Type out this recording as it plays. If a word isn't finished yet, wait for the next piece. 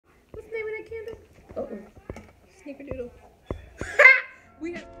Snickerdoodle.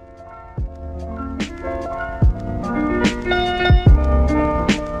 We have.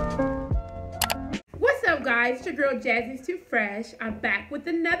 What's up, guys? It's your girl Jazzy's Too Fresh. I'm back with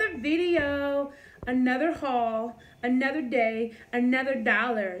another video, another haul, another day, another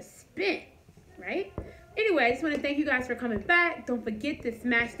dollar spent, right? Anyway, I just want to thank you guys for coming back. Don't forget to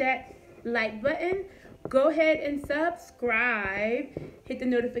smash that like button. Go ahead and subscribe. Hit the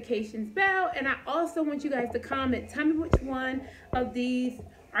notifications bell. And I also want you guys to comment. Tell me which one of these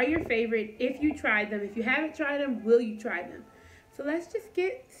are your favorite if you tried them. If you haven't tried them, will you try them? So let's just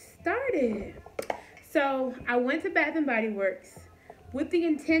get started. So I went to Bath & Body Works with the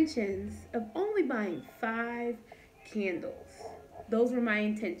intentions of only buying 5 candles. Those were my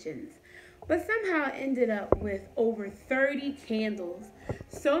intentions. But somehow I ended up with over 30 candles.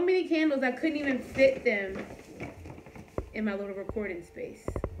 So many candles I couldn't even fit them in my little recording space.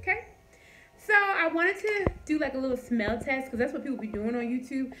 Okay? So I wanted to do like a little smell test because that's what people be doing on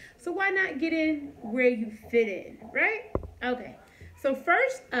YouTube. So why not get in where you fit in, right? Okay. So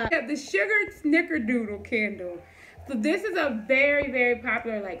first up, we have the Sugar Snickerdoodle candle. So this is a very, very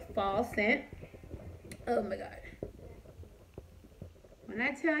popular like fall scent. Oh my God. When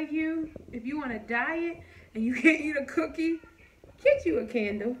I tell you, if you want a diet and you can't eat a cookie, get you a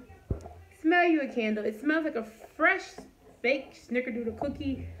candle. Smell you a candle. It smells like a fresh baked snickerdoodle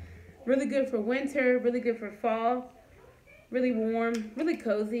cookie. Really good for winter, really good for fall. Really warm, really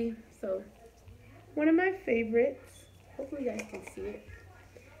cozy. So, one of my favorites. Hopefully you guys can see it.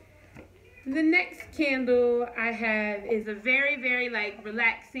 The next candle I have is a very, very like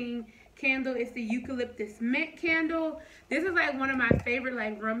relaxing candle. It's the eucalyptus mint candle. This is like one of my favorite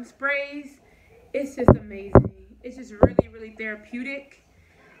like room sprays. It's just amazing. It's just really, really therapeutic.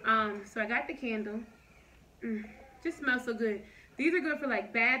 So I got the candle. Just smells so good. These are good for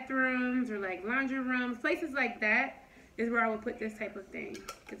like bathrooms or like laundry rooms. Places like that is where I would put this type of thing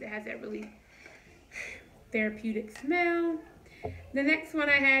because it has that really therapeutic smell. The next one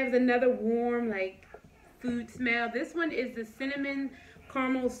I have is another warm like food smell. This one is the cinnamon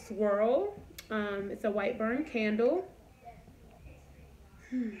caramel swirl. It's a white burn candle.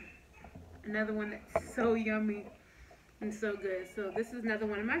 Another one that's so yummy and so good. So this is another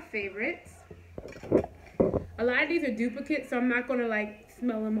one of my favorites. A lot of these are duplicates, so I'm not gonna like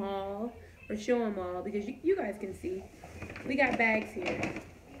smell them all or show them all because you guys can see. We got bags here.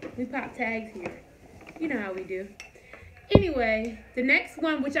 We pop tags here. You know how we do. Anyway, the next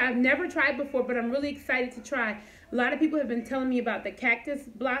one, which I've never tried before, but I'm really excited to try. A lot of people have been telling me about the Cactus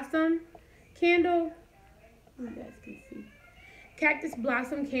Blossom candle. You guys can see. Cactus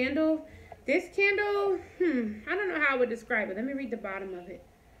Blossom candle. This candle, I don't know how I would describe it. Let me read the bottom of it.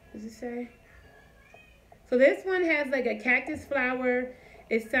 What does it say? So this one has like a cactus flower.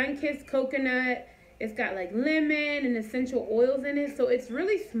 It's sun-kissed coconut. It's got like lemon and essential oils in it. So it's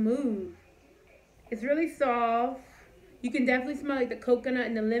really smooth. It's really soft. You can definitely smell like the coconut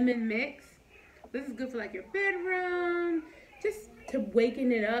and the lemon mix. This is good for like your bedroom, just to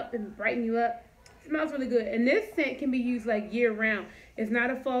waken it up and brighten you up. It smells really good. And this scent can be used like year round. It's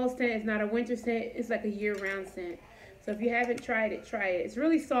not a fall scent, it's not a winter scent, it's like a year round scent. So if you haven't tried it, try it. It's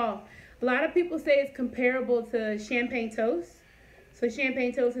really soft. A lot of people say it's comparable to Champagne Toast. So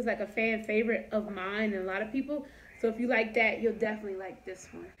Champagne Toast is like a fan favorite of mine and a lot of people. So if you like that, you'll definitely like this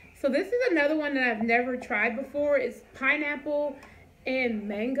one. So this is another one that I've never tried before. It's pineapple and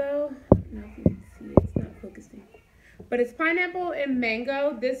mango. I don't know if you can see it. It's not focusing. But it's pineapple and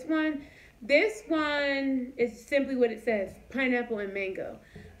mango. This one is simply what it says. Pineapple and mango.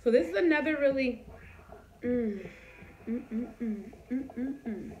 So this is another really,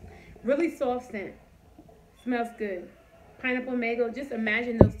 really soft scent. Smells good. Pineapple and mango. Just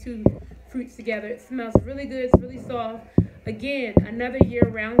imagine those two fruits together. It smells really good. It's really soft. Again, another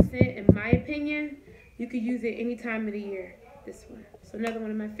year-round scent, in my opinion. You could use it any time of the year, this one. So another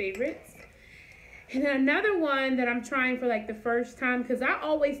one of my favorites. And then another one that I'm trying for like the first time, because I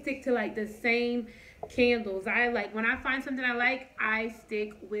always stick to like the same candles. I like, when I find something I like, I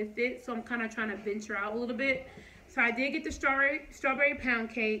stick with it. So I'm kind of trying to venture out a little bit. So I did get the strawberry pound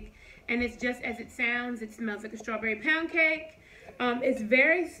cake, and it's just as it sounds. It smells like a strawberry pound cake. It's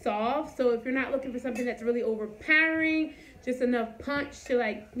very soft, so if you're not looking for something that's really overpowering, just enough punch to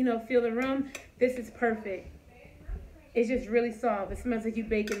like, you know, feel the room, this is perfect. It's just really soft. It smells like you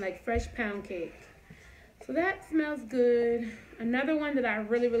baking like fresh pound cake. So that smells good. Another one that I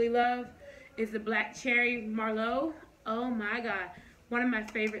really, really love is the Black Cherry Merlot. Oh my God. One of my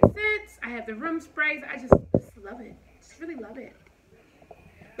favorite scents. I have the room sprays. I just love it. Just really love it.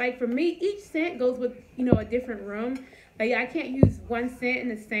 Like for me, each scent goes with, you know, a different room. Like, I can't use one scent in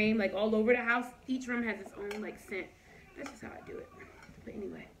the same, like, all over the house. Each room has its own, like, scent. That's just how I do it. But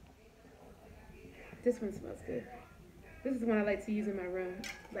anyway, this one smells good. This is the one I like to use in my room.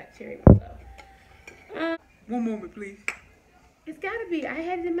 Black cherry myself. One moment, please. It's gotta be. I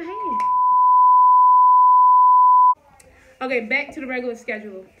had it in my hand. Okay, back to the regular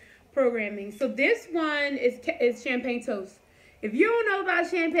schedule programming. So this one is champagne toast. If you don't know about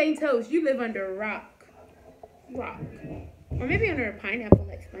champagne toast, you live under a rock. Or maybe under a pineapple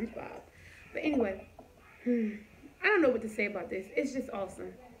like SpongeBob. But anyway, I don't know what to say about this. It's just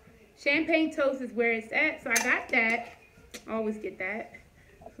awesome. Champagne toast is where it's at. So I got that. I always get that.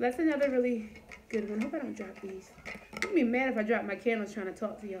 So that's another really good one. Hope I don't drop these. I'm gonna be mad if I drop my candles trying to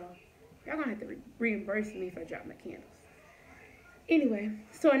talk to y'all. Y'all gonna have to reimburse me if I drop my candles. Anyway,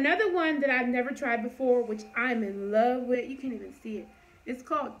 so another one that I've never tried before, which I'm in love with. You can't even see it. It's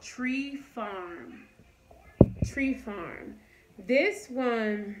called Tree Farm. Tree Farm. This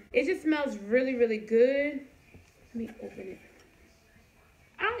one, it just smells really, really good. Let me open it.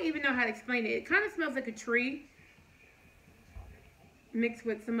 I don't even know how to explain it. It kind of smells like a tree mixed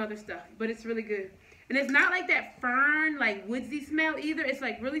with some other stuff, but it's really good. And it's not like that fern, like woodsy smell either. It's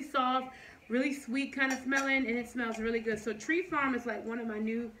like really soft, really sweet kind of smelling, and it smells really good. So Tree Farm is like one of my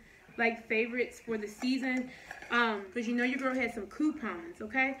new like favorites for the season, because you know your girl had some coupons,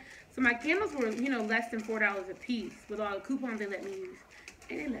 okay? So my candles were, you know, less than $4 a piece with all the coupons they let me use,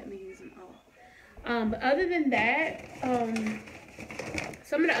 and they let me use them all. But other than that,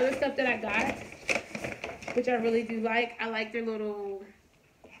 some of the other stuff that I got, which I really do like, I like their little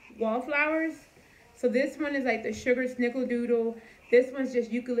wallflowers. So this one is like the sugar snickerdoodle. This one's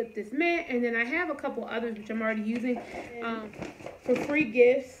just eucalyptus mint. And then I have a couple others which I'm already using. For free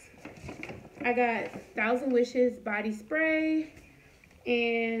gifts, I got 1,000 Wishes body spray.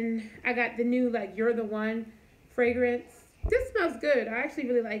 And I got the new like You're the One fragrance. This smells good. I actually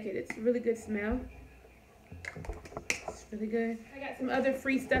really like it. It's a really good smell. It's really good. I got some other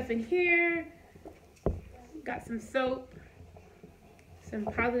free stuff in here. Got some soap. Some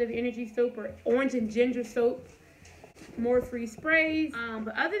positive energy soap or orange and ginger soap. More free sprays.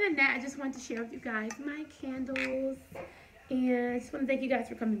 But other than that, I just wanted to share with you guys my candles. And I just want to thank you guys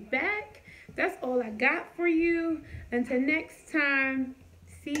for coming back. That's all I got for you. Until next time,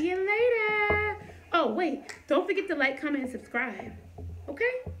 see you later. Oh, wait. Don't forget to like, comment, and subscribe.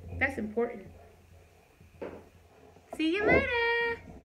 Okay? That's important. See you later.